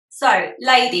So,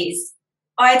 ladies,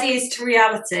 ideas to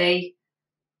reality.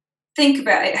 Think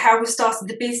about it, how we started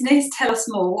the business. Tell us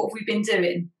more. What have we been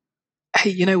doing? Hey,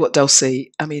 you know what,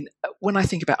 Dulcie? I mean, when I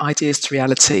think about ideas to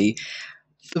reality,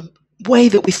 the way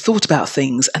that we thought about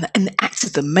things and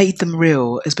acted them, made them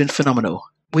real, has been phenomenal.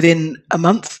 Within a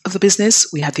month of the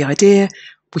business, we had the idea,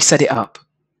 we set it up.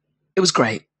 It was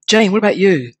great. Jane, what about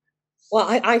you? Well,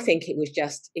 I think it was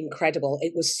just incredible.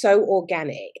 It was so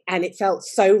organic and it felt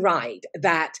so right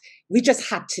that we just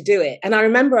had to do it. And I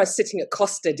remember us sitting at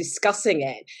Costa discussing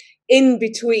it in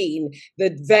between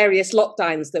the various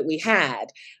lockdowns that we had.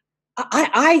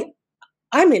 I'm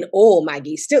in awe,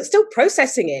 Maggie. Still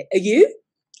processing it. Are you?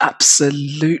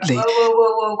 Absolutely. Whoa, whoa,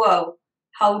 whoa, whoa, whoa.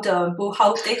 Hold on. We'll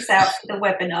hold this out for the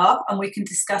webinar and we can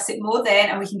discuss it more then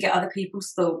and we can get other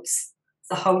people's thoughts.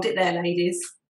 So hold it there, ladies.